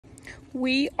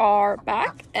We are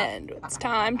back and it's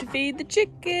time to feed the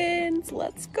chickens.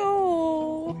 Let's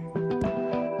go.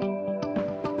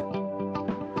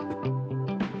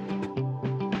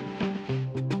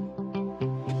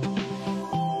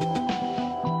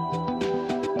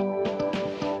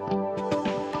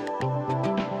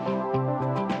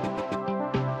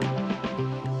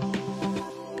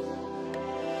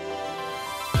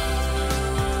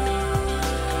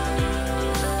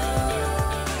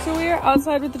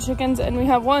 Outside with the chickens, and we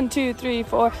have 1, 2, 3,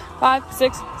 4, 5,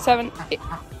 6, 7, 8,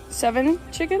 7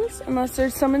 chickens, unless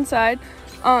there's some inside.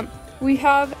 We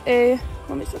have let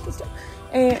me set this down,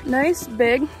 a nice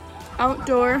big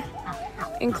outdoor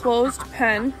enclosed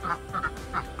pen.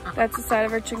 That's the side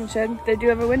of our chicken shed. They do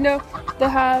have a window. They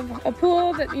have a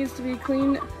pool that needs to be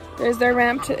cleaned. There's their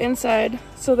ramp to inside,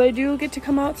 so they do get to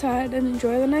come outside and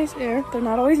enjoy the nice air. They're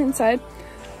not always inside.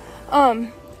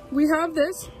 We have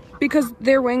this because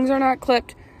their wings are not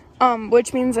clipped,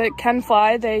 which means it can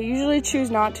fly. They usually choose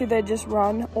not to. They just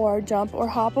run or jump or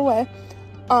hop away.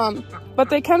 But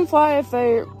they can fly if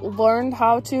they learned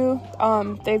how to.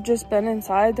 They've just been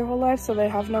inside their whole life, so they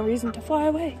have no reason to fly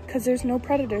away because there's no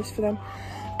predators for them.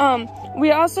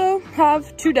 We also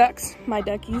have 2 ducks, my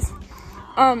duckies.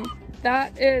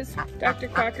 That is Dr.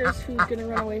 Quacker's, who's gonna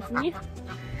run away from me.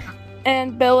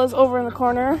 And Bill is over in the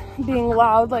corner being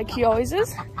loud like he always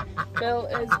is. Bill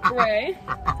is gray,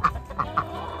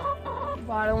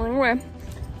 waddling away.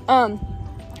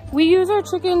 We use our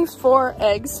chickens for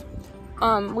eggs.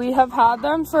 We have had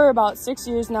them for about 6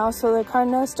 years now, so they're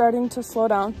kind of starting to slow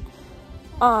down.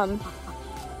 So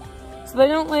they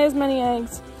don't lay as many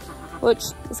eggs, which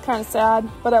is kind of sad.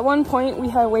 But at one point, we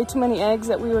had way too many eggs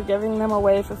that we were giving them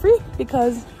away for free,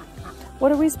 because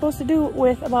what are we supposed to do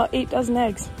with about 8 dozen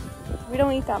eggs? We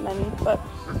don't eat that many, but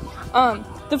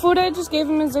the food I just gave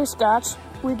them is their scratch.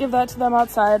 We give that to them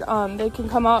outside. They can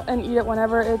come out and eat it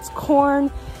whenever. It's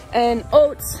corn and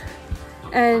oats,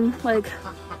 and like,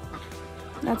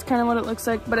 that's kind of what it looks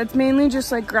like, but it's mainly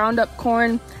just like ground up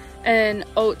corn and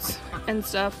oats and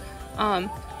stuff.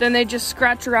 Then they just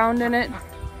scratch around in it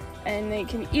and they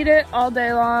can eat it all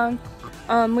day long.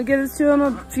 We give this to them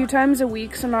a few times a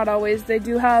week, so not always. They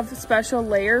do have special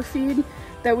layer feed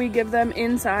that we give them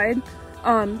inside.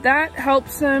 That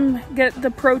helps them get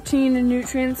the protein and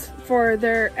nutrients for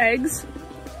their eggs.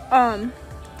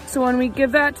 So when we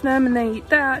give that to them and they eat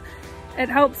that, it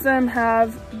helps them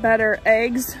have better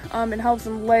eggs. It helps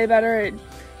them lay better. It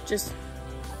just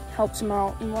helps them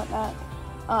out and whatnot.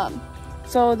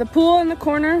 So the pool in the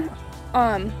corner,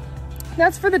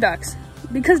 that's for the ducks,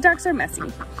 because ducks are messy.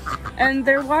 And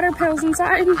their water pails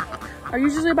inside are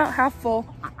usually about half full.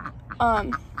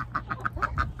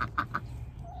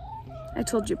 I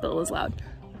told you Bill was loud.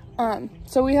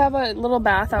 So we have a little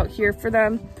bath out here for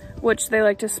them, which they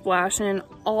like to splash in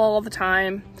all the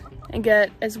time and get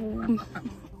as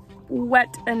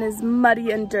wet and as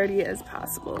muddy and dirty as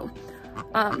possible.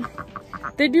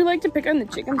 They do like to pick on the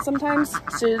chickens sometimes,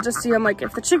 so you just see them, like,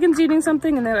 if the chicken's eating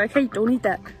something and they're like, hey, don't eat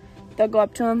that, they'll go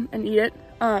up to them and eat it.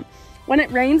 When it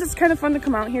rains, it's kind of fun to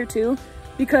come out here too,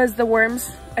 because the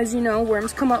worms, as you know,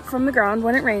 worms come up from the ground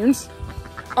when it rains.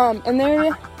 And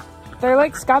they're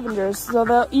like scavengers, so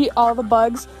they'll eat all the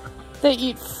bugs. They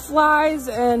eat flies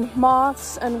and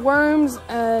moths and worms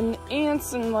and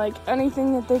ants and like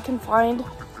anything that they can find.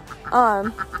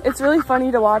 It's really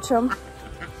funny to watch them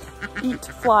eat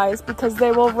flies, because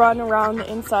they will run around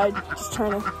the inside just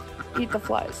trying to eat the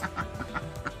flies.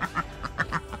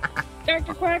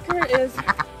 Dr. Quacker is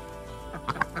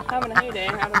having a heyday.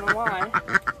 I don't know why.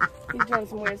 He's doing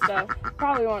some weird stuff.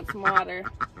 Probably wants some water,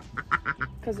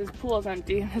 because his pool's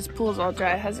empty. His pool's all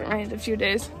dry. It hasn't rained in a few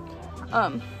days.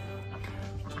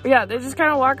 Yeah, they just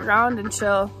kind of walk around and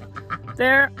chill.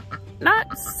 They're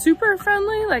not super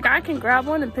friendly. Like, I can grab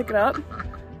one and pick it up,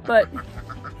 but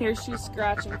here she's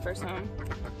scratching for some.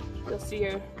 You'll see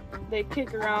her. They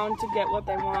kick around to get what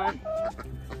they want.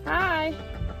 Hi.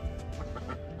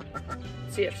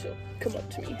 See if she'll come up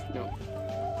to me. No.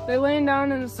 They're laying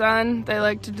down in the sun. They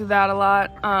like to do that a lot.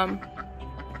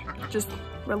 Just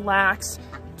relax.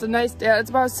 It's a nice day. It's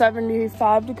about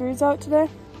 75 degrees out today.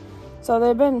 So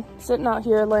they've been sitting out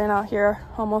here, laying out here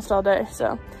almost all day.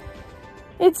 So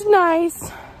it's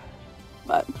nice.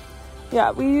 But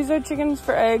yeah, we use our chickens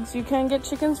for eggs. You can get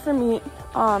chickens for meat,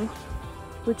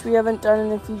 which we haven't done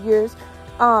in a few years.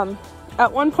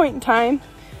 At one point in time,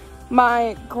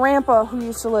 my grandpa, who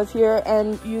used to live here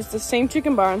and used the same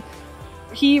chicken barn,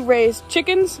 he raised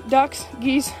chickens, ducks,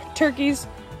 geese, turkeys,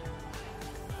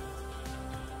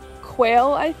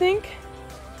 quail, I think,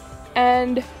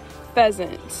 and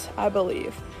pheasants, I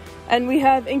believe. And we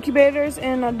have incubators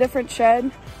in a different shed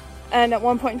And at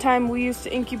one point in time, we used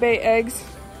to incubate eggs.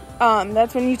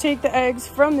 That's when you take the eggs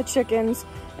from the chickens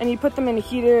and you put them in a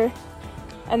heater,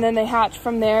 and then they hatch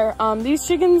from there. These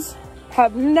chickens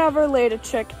have never laid a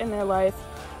chick in their life.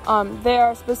 They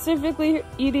are specifically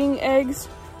eating eggs,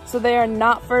 so they are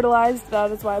not fertilized.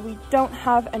 That is why we don't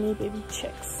have any baby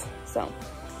chicks. So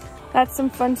that's some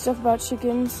fun stuff about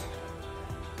chickens.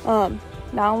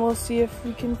 Now we'll see if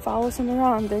we can follow some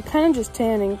around. They're kind of just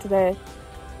tanning today,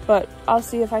 but I'll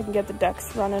see if I can get the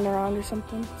ducks running around or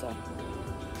something.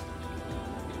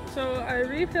 So I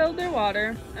refilled their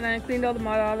water and I cleaned all the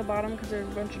mud out of the bottom because there's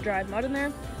a bunch of dried mud in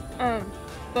there.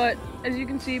 But as you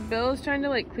can see, Bill is trying to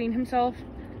like clean himself.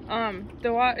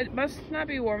 The water, it must not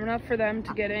be warm enough for them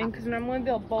to get in because normally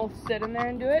they'll both sit in there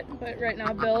and do it. But right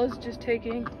now Bill is just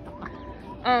taking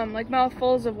like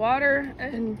mouthfuls of water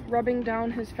and rubbing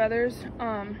down his feathers.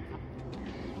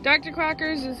 Dr.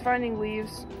 Quackers is finding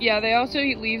leaves. Yeah, they also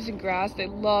eat leaves and grass. They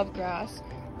love grass.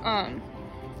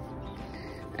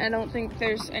 I don't think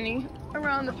there's any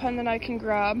around the pen that I can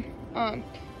grab.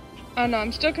 And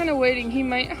I'm still kind of waiting. He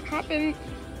might hop in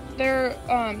their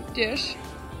dish,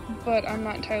 but I'm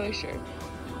not entirely sure.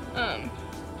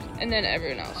 And then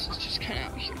everyone else is just kind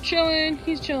of out here chilling.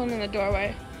 He's chilling in the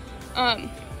doorway.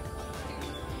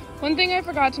 One thing I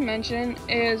forgot to mention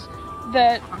is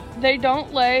that they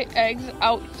don't lay eggs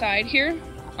outside here.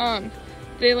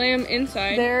 They lay them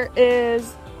inside. There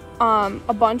is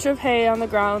a bunch of hay on the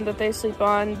ground that they sleep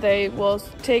on. They will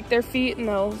take their feet and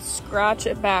they'll scratch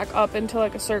it back up into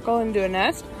like a circle and do a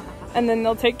nest. And then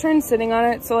they'll take turns sitting on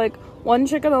it. So like one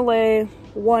chicken will lay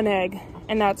 1 egg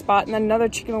in that spot, and then another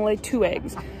chicken will lay 2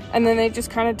 eggs. And then they just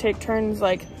kind of take turns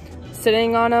like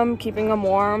sitting on them, keeping them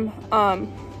warm.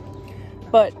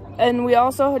 And we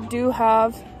also do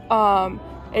have,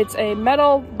 it's a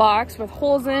metal box with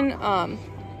holes in.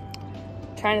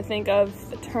 Trying to think of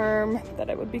the term that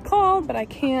it would be called, but I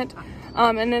can't.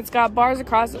 And it's got bars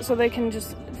across it so they can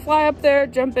just fly up there,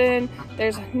 jump in.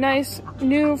 There's nice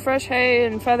new fresh hay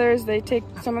and feathers. They take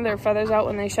some of their feathers out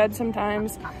when they shed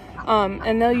sometimes.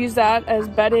 And they'll use that as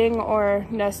bedding or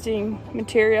nesting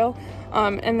material.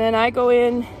 And then I go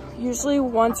in usually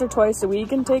once or twice a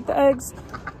week and take the eggs,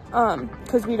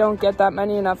 because we don't get that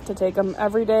many enough to take them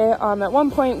every day. At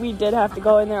one point we did have to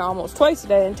go in there almost twice a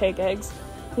day and take eggs,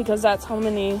 because that's how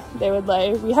many they would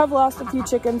lay. We have lost a few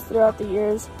chickens throughout the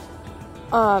years,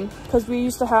 because we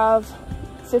used to have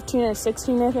 15 and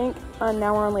 16, I think, and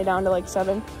now we're only down to like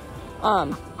 7.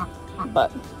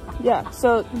 But yeah,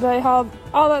 so they have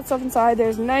all that stuff inside.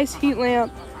 There's a nice heat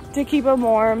lamp to keep them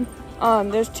warm.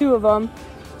 There's 2 of them,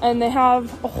 and they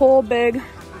have a whole big,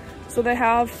 so they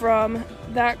have from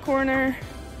that corner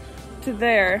to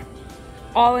there,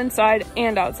 all inside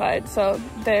and outside. So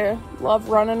they love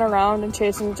running around and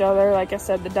chasing each other. Like I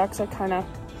said, the ducks are kind of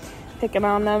picking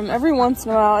on them every once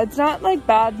in a while. It's not like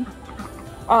bad.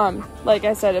 Like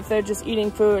I said, if they're just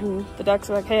eating food and the ducks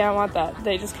are like, hey, I want that,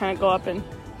 they just kind of go up and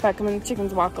peck them and the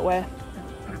chickens walk away.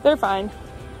 They're fine.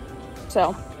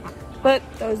 So, but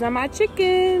those are my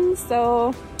chickens.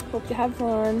 So hope you have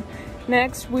fun.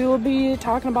 Next, we will be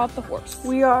talking about the horse.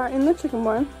 We are in the chicken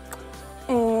barn,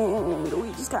 and we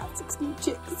just got 60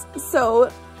 chicks.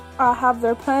 So I have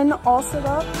their pen all set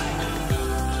up.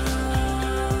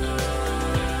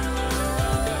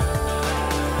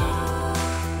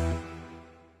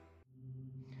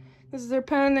 This is their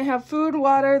pen. They have food,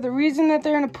 water. The reason that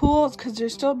they're in a pool is because they're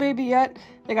still baby yet.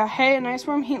 They got hay, a nice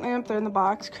warm heat lamp. They're in the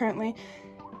box currently.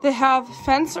 They have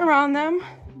fence around them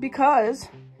because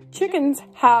chickens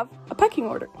have a pecking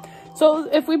order. So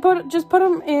if we just put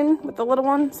them in with the little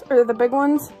ones, or the big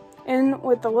ones in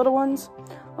with the little ones,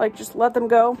 like just let them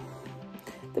go,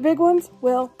 the big ones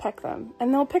will peck them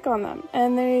and they'll pick on them,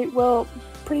 and they will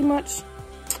pretty much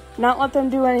not let them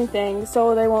do anything,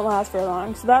 so they won't last very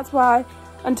long. So that's why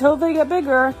until they get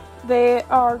bigger, they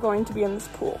are going to be in this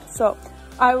pool. So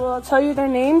I will tell you their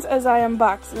names as I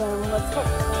unbox them. Let's go.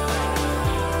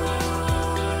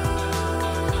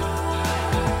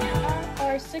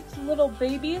 Our 6 little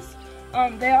babies.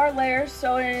 They are layers,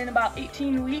 so in about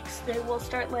 18 weeks they will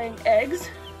start laying eggs.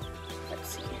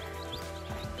 Let's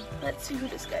see who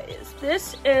this guy is.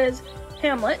 This is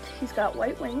Hamlet. He's got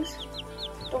white wings.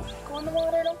 Don't go in the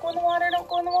water, don't go in the water, don't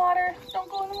go in the water, don't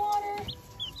go in the water.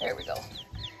 There we go.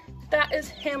 That is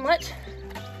Hamlet.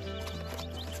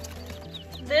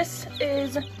 This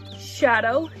is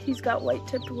Shadow. He's got white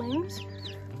tipped wings.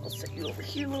 I'll set you over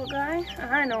here, little guy.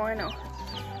 I know.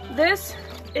 This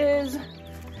is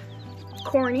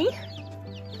Corny.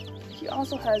 He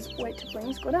also has white tipped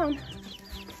wings. Go down.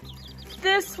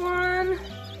 This one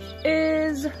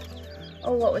is,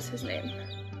 oh, what was his name?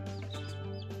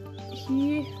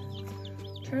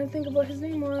 Trying to think of what his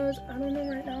name was. I don't know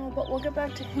right now, but we'll get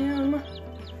back to him.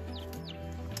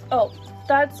 Oh,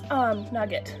 that's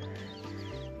Nugget.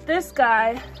 This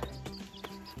guy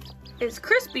is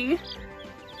Crispy.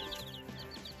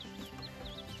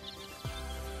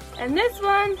 And this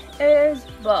one is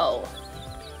Bo.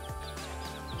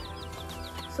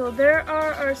 So there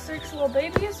are our 6 little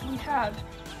babies. We have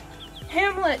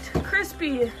Hamlet,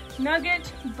 Crispy,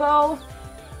 Nugget, Bo,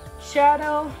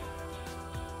 Shadow.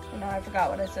 And now I forgot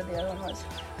what I said the other one was.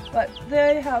 But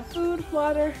they have food,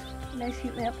 water, nice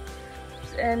heat lamp.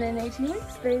 And in 18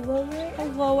 weeks, they will lay.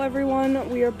 Hello everyone,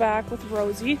 we are back with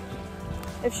Rosie.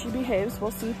 If she behaves,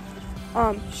 we'll see.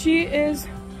 She is,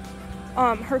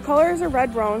 her color is a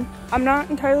red roan. I'm not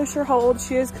entirely sure how old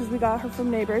she is because we got her from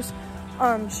neighbors.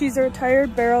 She's a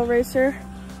retired barrel racer.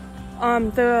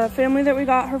 The family that we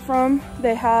got her from,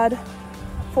 they had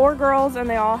 4 girls and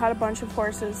they all had a bunch of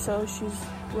horses, so she's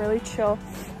really chill.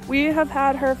 We have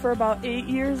had her for about 8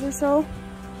 years or so,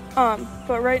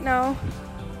 but right now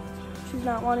she's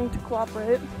not wanting to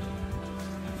cooperate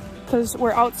because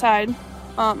we're outside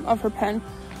of her pen,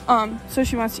 so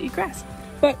she wants to eat grass.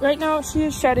 But right now she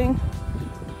is shedding.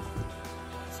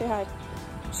 Say hi.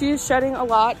 She is shedding a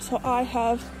lot, so I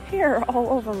have hair all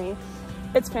over me.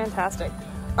 It's fantastic.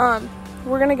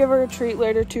 We're gonna give her a treat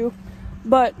later too,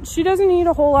 but she doesn't eat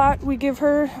a whole lot. We give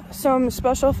her some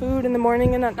special food in the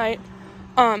morning and at night.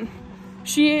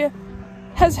 She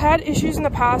has had issues in the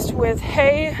past with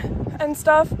hay and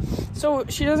stuff, so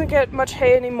she doesn't get much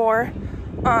hay anymore.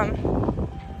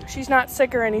 She's not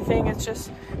sick or anything, it's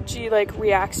just she like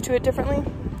reacts to it differently.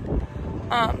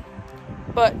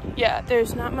 But yeah,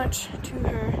 there's not much to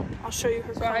her. I'll show you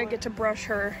her color. I get to brush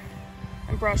her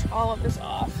and brush all of this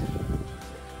off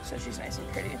so she's nice and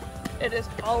pretty. It is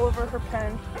all over her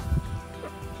pen,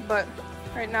 but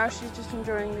right now she's just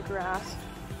enjoying the grass.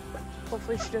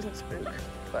 Hopefully she doesn't spook,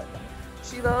 but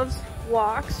she loves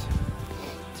walks.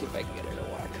 Let's see if I can get her to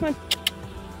walk. Come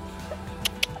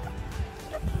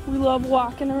on. We love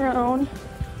walking around.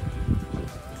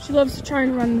 She loves to try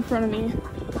and run in front of me,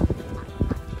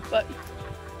 but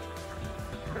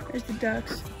there's the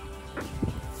ducks.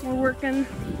 We're working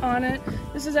on it.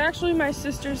 This is actually my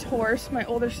sister's horse, my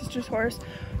older sister's horse,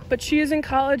 but she is in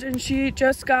college and she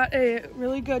just got a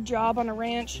really good job on a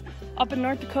ranch up in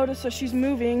North Dakota, so she's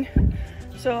moving.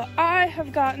 So I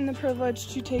have gotten the privilege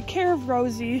to take care of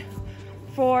Rosie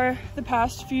for the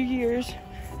past few years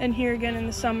and here again in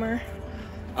the summer.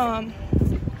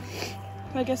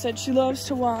 Like I said, she loves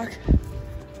to walk.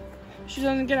 She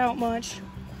doesn't get out much,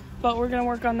 but we're gonna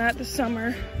work on that this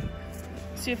summer.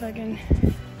 See if I can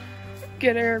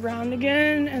get her around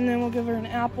again, and then we'll give her an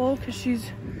apple because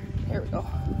she's, here we go.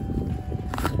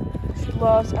 She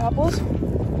loves apples.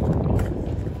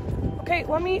 Okay,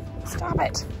 let me, stop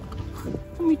it.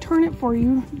 Let me turn it for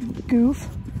you, goof.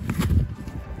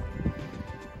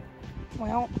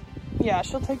 Well, yeah,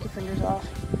 she'll take your fingers off.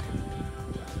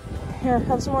 Here,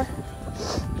 have some more.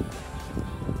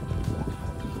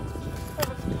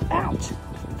 Ouch,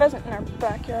 pheasant in our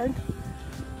backyard.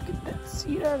 Get that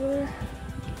seed out of there.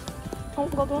 Oh,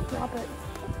 well, don't drop it.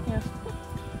 Here,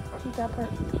 keep that part.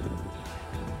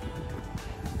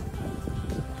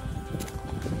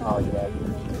 Oh, yeah, you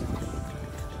make it.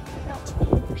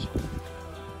 Ouch.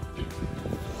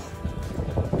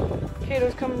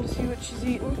 Kato's coming to see what she's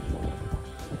eating.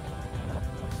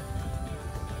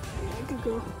 Yeah, good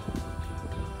girl.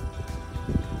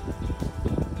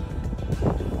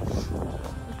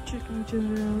 Checking each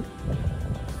other out.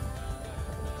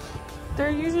 They're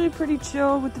usually pretty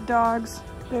chill with the dogs.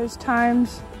 There's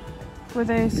times where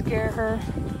they scare her.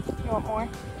 You want more?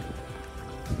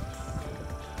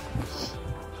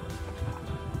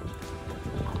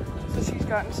 So she's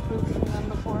gotten spooked from them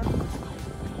before.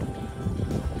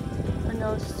 Her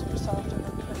nose is super soft.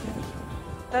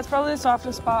 That's probably the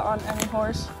softest spot on any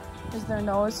horse, is their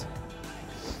nose.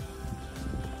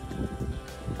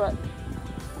 But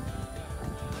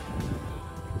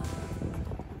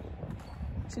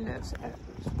she lives at it.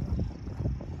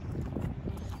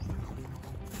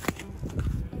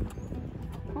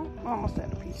 Oh, almost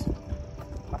at a piece.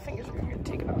 My fingers are gonna get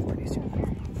taken off pretty soon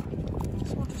here.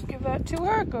 So we'll just give that to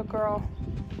her. Good girl.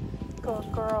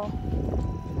 Good girl.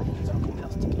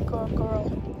 Good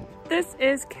girl. This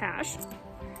is Cash.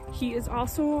 He is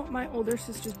also my older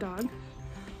sister's dog.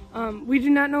 We do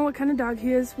not know what kind of dog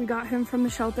he is. We got him from the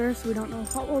shelter, so we don't know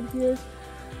how old he is.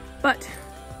 But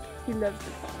he loves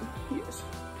the fun. Yes.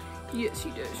 Yes, he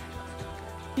does.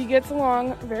 He gets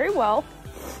along very well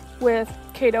with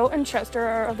Kato and Chester,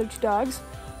 our other 2 dogs.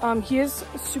 He is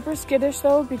super skittish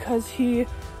though because he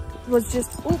was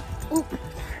just, oop.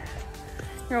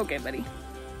 You're okay, buddy.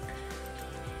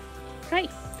 Hi.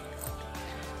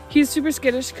 He's super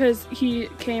skittish because he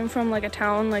came from like a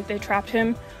town, like they trapped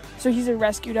him. So he's a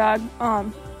rescue dog.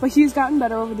 But he's gotten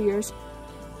better over the years.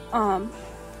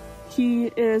 He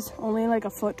is only like a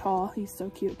foot tall. He's so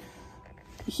cute.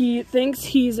 He thinks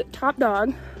he's top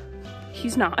dog.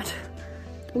 He's not.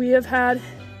 We have had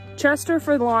Chester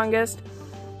for the longest.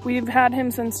 We've had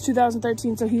him since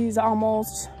 2013, so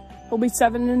he'll be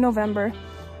 7 in November.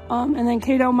 And then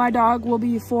Kato, my dog, will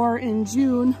be 4 in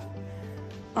June.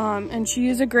 And she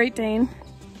is a Great Dane.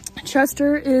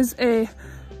 Chester is a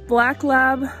Black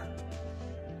Lab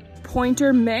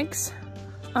Pointer mix.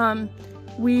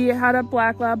 We had a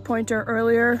Black Lab Pointer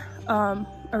earlier,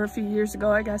 or a few years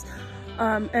ago, I guess.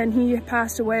 And he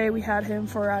passed away. We had him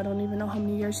for I don't even know how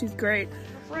many years. He's great.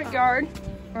 Front yard,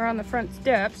 or on the front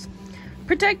steps,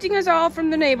 protecting us all from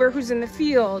the neighbor who's in the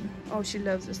field. Oh, she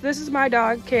loves us. This is my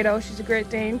dog, Kato. She's a Great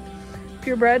Dane,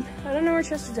 purebred. I don't know where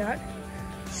Chester's at.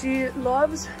 She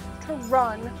loves to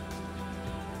run.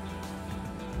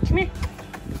 Come here.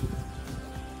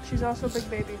 She's also a big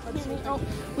baby. Let's see. Oh,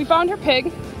 we found her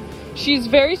pig. She's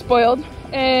very spoiled,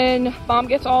 and Mom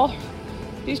gets all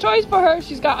these toys for her.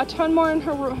 She's got a ton more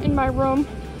in my room.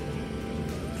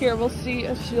 Here, we'll see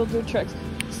if she'll do tricks.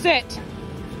 Sit.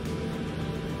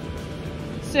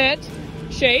 Sit.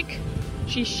 Shake.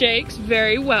 She shakes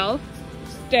very well.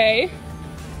 Stay.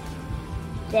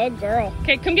 Good girl.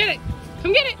 Okay, come get it.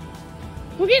 Come get it.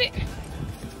 Go get it.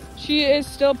 She is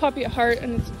still a puppy at heart,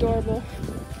 and it's adorable.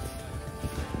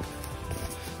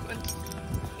 But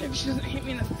if she doesn't hit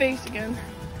me in the face again.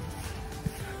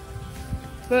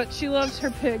 But she loves her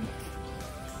pig.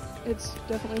 It's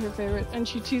definitely her favorite, and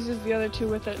she teases the other two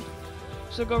with it.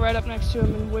 She'll go right up next to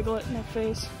him and wiggle it in their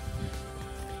face.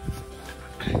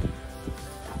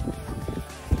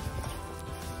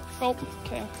 Oh,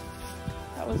 okay.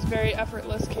 That was very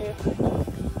effortless, Kate.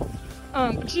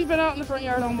 But she's been out in the front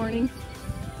yard all morning.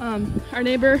 Our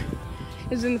neighbor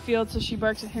is in the field, so she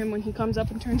barks at him when he comes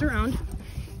up and turns around.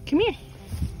 Come here.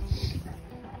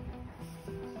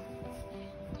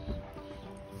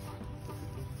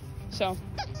 So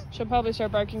she'll probably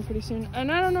start barking pretty soon.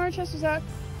 And I don't know where Chester's at,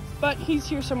 but he's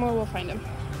here somewhere. We'll find him.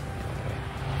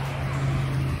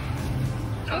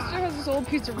 Chester has this old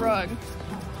piece of rug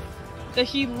that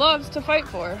he loves to fight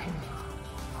for.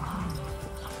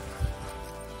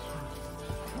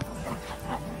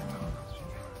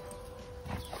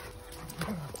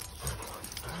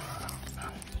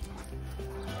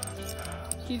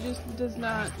 He just does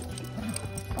not.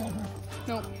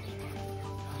 Nope.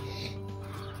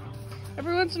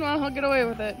 Every once in a while he'll get away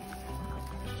with it,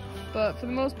 but for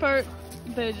the most part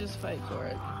they just fight for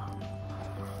it.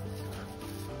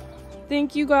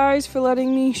 Thank you guys for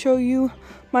letting me show you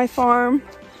my farm.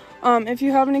 If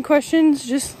you have any questions,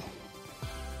 just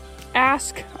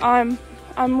ask. I'm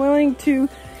willing to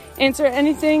answer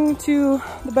anything to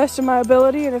the best of my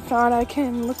ability, and if not, I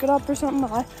can look it up or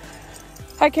something.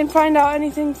 I can find out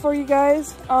anything for you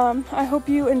guys. I hope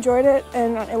you enjoyed it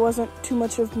and it wasn't too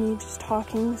much of me just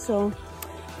talking. So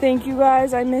thank you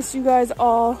guys. I miss you guys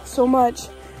all so much,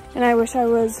 and I wish I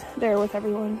was there with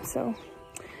everyone. So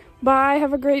bye.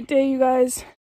 Have a great day, you guys.